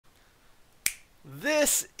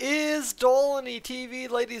This is Dolynny TV,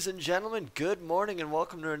 ladies and gentlemen. Good morning and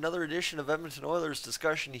welcome to another edition of Edmonton Oilers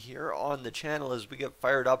discussion here on the channel as we get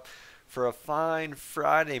fired up for a fine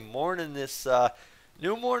Friday morning. This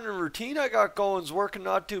new morning routine I got going is working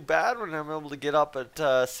not too bad when I'm able to get up at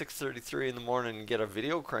 6:33 in the morning and get a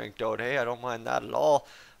video cranked out. Hey, I don't mind that at all.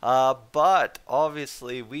 But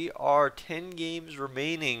obviously we are 10 games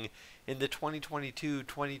remaining in the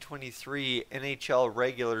 2022-2023 NHL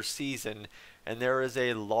regular season. And there is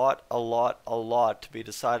a lot to be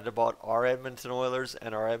decided about our Edmonton Oilers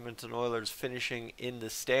and our Edmonton Oilers finishing in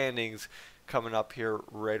the standings coming up here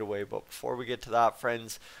right away. But before we get to that,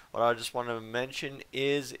 friends, what I just want to mention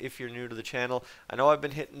is, if you're new to the channel, I know I've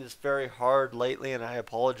been hitting this very hard lately, and I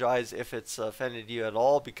apologize if it's offended you at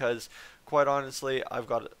all, because quite honestly, I've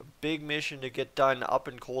got a big mission to get done up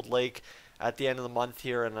in Cold Lake at the end of the month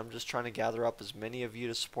here, and I'm just trying to gather up as many of you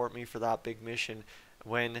to support me for that big mission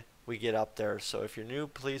when we get up there. So if you're new,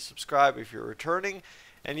 please subscribe. If you're returning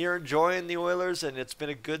and you're enjoying the Oilers and it's been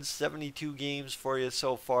a good 72 games for you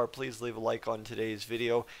so far, please leave a like on today's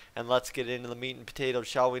video and let's get into the meat and potatoes,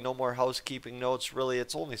 shall we? No more housekeeping notes. Really,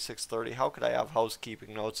 it's only 6:30. How could I have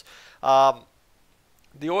housekeeping notes?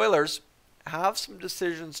 The Oilers have some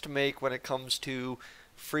decisions to make when it comes to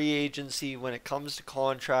free agency, when it comes to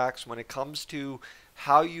contracts, when it comes to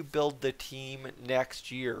how you build the team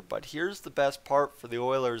next year. But here's the best part for the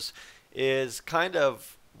Oilers is kind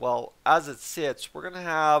of, well, as it sits, we're going to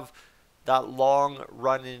have that long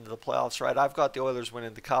run into the playoffs, right? I've got the Oilers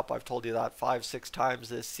winning the Cup. I've told you that 5-6 times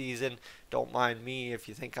this season. Don't mind me. If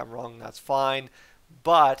you think I'm wrong, that's fine.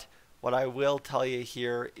 But what I will tell you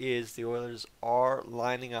here is the Oilers are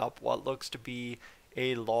lining up what looks to be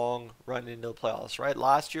a long run into the playoffs, right?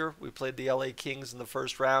 Last year, we played the LA Kings in the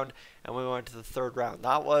first round, and we went to the third round.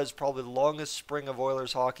 That was probably the longest spring of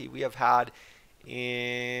Oilers hockey we have had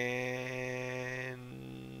in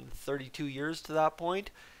 32 years to that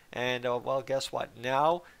point. And, well, guess what?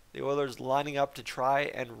 Now, the Oilers lining up to try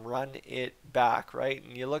and run it back, right?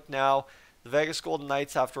 And you look now, the Vegas Golden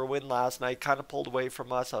Knights, after a win last night, kind of pulled away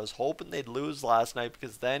from us. I was hoping they'd lose last night,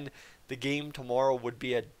 because then the game tomorrow would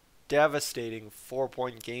be a devastating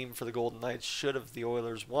 4-point game for the Golden Knights should have the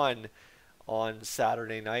Oilers won on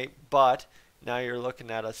Saturday night. But now you're looking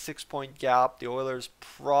at a 6-point gap. The Oilers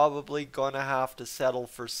probably gonna have to settle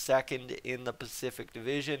for second in the Pacific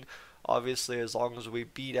Division. Obviously, as long as we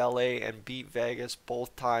beat LA and beat Vegas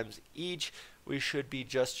both times each, we should be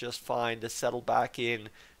just fine to settle back in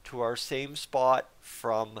to our same spot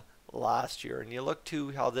from last year. And you look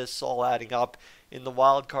to how this is all adding up in the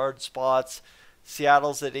wild card spots.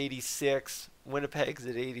 Seattle's at 86, Winnipeg's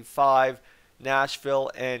at 85, Nashville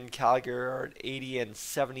and Calgary are at 80 and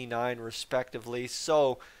 79 respectively.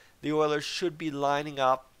 So the Oilers should be lining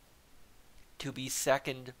up to be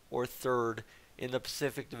second or third in the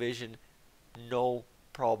Pacific Division, no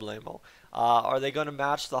problemo. Are they going to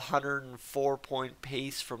match the 104-point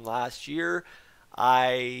pace from last year?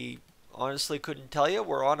 I honestly couldn't tell you.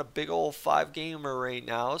 We're on a big old 5-gamer right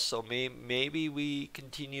now, so maybe we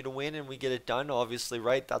continue to win and we get it done. Obviously,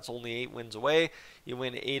 right, that's only 8 wins away. You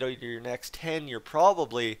win 8 of your next 10, you're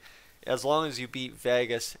probably, as long as you beat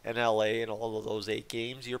Vegas and LA in all of those 8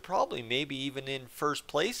 games, you're probably maybe even in first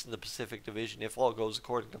place in the Pacific Division if all goes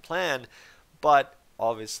according to plan. But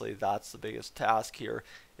obviously, that's the biggest task here,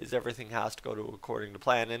 is everything has to go to according to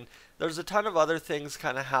plan. And there's a ton of other things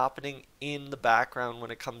kind of happening in the background when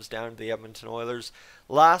it comes down to the Edmonton Oilers.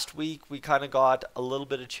 Last week, we kind of got a little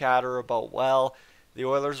bit of chatter about, well, the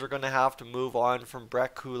Oilers are going to have to move on from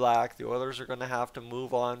Brett Kulak. The Oilers are going to have to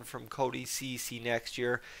move on from Cody Ceci next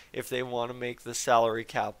year if they want to make the salary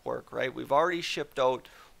cap work, right? We've already shipped out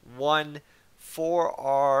one for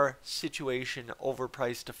our situation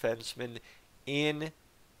overpriced defenseman in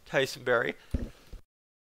Tyson Barrie.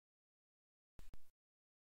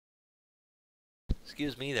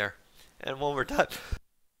 Excuse me there. And when we're done,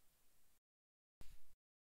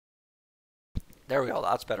 there we go,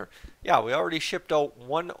 that's better. Yeah, we already shipped out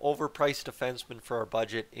one overpriced defenseman for our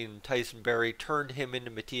budget in Tyson Barrie, turned him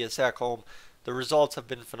into Matthias Ekholm. The results have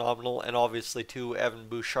been phenomenal, and obviously too, Evan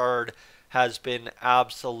Bouchard has been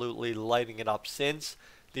absolutely lighting it up since.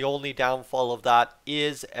 The only downfall of that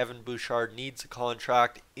is Evan Bouchard needs a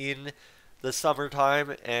contract in the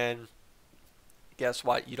summertime, and guess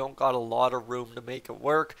what? You don't got a lot of room to make it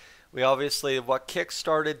work. We obviously, what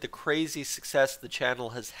kick-started the crazy success the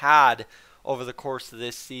channel has had over the course of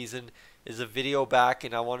this season is a video back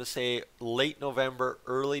in, I want to say, late November,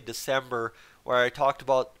 early December, where I talked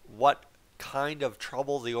about what kind of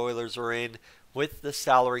trouble the Oilers are in with the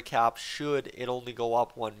salary cap should it only go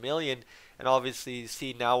up $1 million. And obviously, you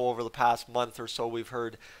see now over the past month or so, we've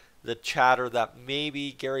heard the chatter that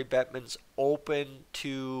maybe Gary Bettman's open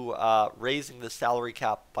to raising the salary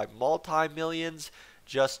cap by multi-millions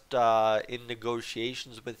just in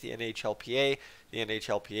negotiations with the NHLPA. The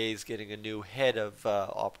NHLPA is getting a new head of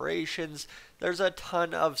operations. There's a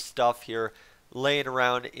ton of stuff here laying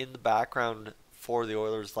around in the background for the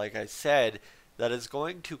Oilers, like I said, that is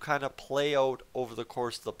going to kind of play out over the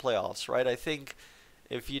course of the playoffs, right? I think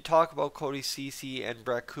if you talk about Cody Ceci and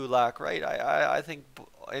Brett Kulak, right, I think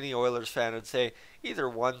any Oilers fan would say either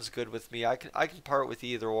one's good with me. I can part with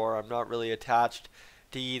either or. I'm not really attached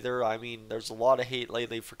to either. I mean, there's a lot of hate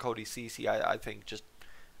lately for Cody Ceci. I think just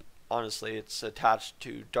honestly, it's attached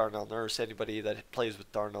to Darnell Nurse. Anybody that plays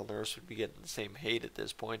with Darnell Nurse would be getting the same hate at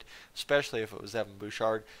this point, especially if it was Evan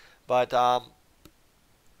Bouchard. But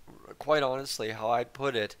quite honestly, how I'd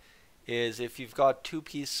put it is if you've got two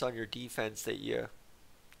pieces on your defense that you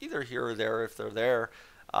either here or there, if they're there,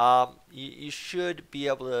 you should be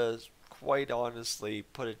able to quite honestly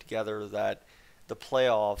put it together that the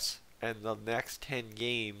playoffs and the next 10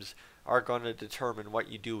 games are going to determine what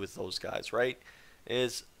you do with those guys, right?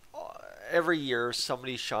 Is every year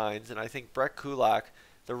somebody shines, and I think Brett Kulak,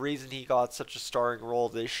 the reason he got such a starring role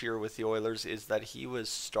this year with the Oilers is that he was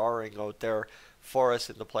starring out there for us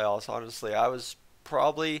in the playoffs. Honestly, I was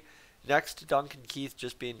probably next to Duncan Keith,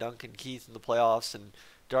 just being Duncan Keith in the playoffs, and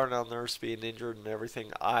Darnell Nurse being injured and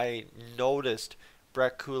everything. I noticed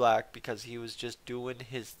Brett Kulak because he was just doing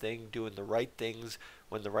his thing, doing the right things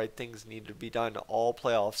when the right things needed to be done all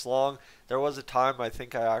playoffs long. There was a time I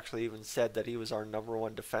think I actually even said that he was our number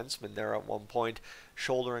one defenseman there at one point,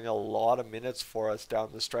 shouldering a lot of minutes for us down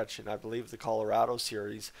the stretch in I believe the Colorado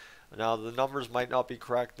series. Now the numbers might not be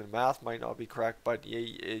correct, the math might not be correct, but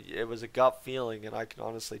it was a gut feeling, and I can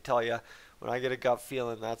honestly tell you, when I get a gut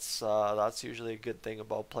feeling, that's usually a good thing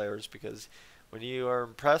about players, because when you are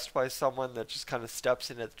impressed by someone that just kind of steps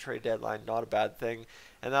in at the trade deadline, not a bad thing.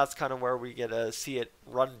 And that's kind of where we get to see it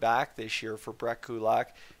run back this year for Brett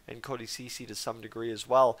Kulak and Cody Ceci to some degree as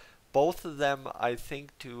well. Both of them, I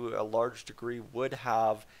think, to a large degree, would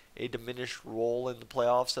have a diminished role in the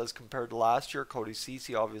playoffs as compared to last year. Cody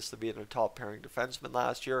Ceci obviously being a top pairing defenseman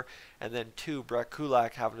last year, and then two, Brett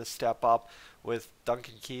Kulak having to step up with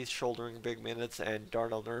Duncan Keith shouldering big minutes and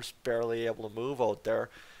Darnell Nurse barely able to move out there.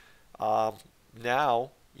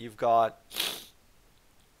 Now you've got,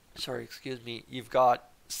 you've got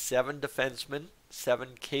 7 defensemen, 7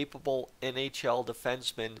 capable NHL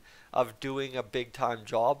defensemen of doing a big time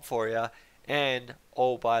job for you. And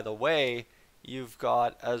oh, by the way, you've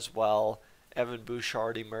got as well Evan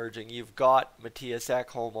Bouchard emerging. You've got Matthias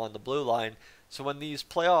Ekholm on the blue line. So when these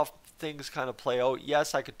playoff things kind of play out,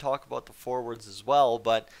 yes, I could talk about the forwards as well,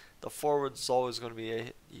 but the forwards is always going to be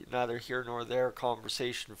a neither here nor there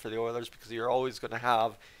conversation for the Oilers, because you're always going to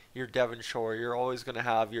have your Devon Shore, you're always going to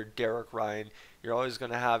have your Derek Ryan, you're always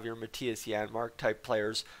going to have your Matthias Janmark type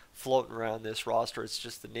players floating around this roster. It's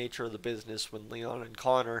just the nature of the business when Leon and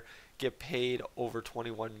Connor get paid over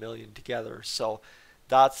 $21 million together. So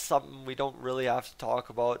that's something we don't really have to talk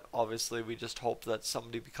about. Obviously, we just hope that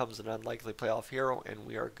somebody becomes an unlikely playoff hero and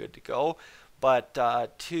we are good to go. But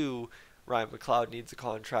two, Ryan McLeod needs a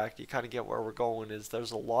contract. You kind of get where we're going. Is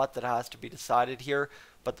there's a lot that has to be decided here,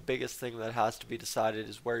 but the biggest thing that has to be decided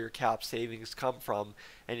is where your cap savings come from,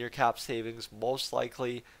 and your cap savings most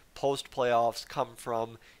likely post playoffs come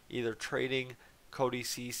from either trading Cody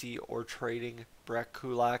Ceci or trading Brett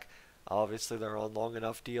Kulak. Obviously, they're on long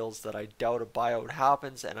enough deals that I doubt a buyout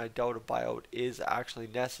happens, and I doubt a buyout is actually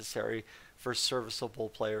necessary for serviceable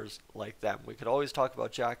players like them. We could always talk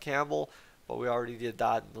about Jack Campbell, but we already did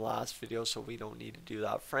that in the last video, so we don't need to do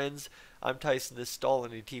that. Friends, I'm Tyson. This is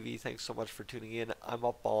Dolynny TV. Thanks so much for tuning in. I'm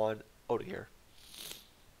up on out of here.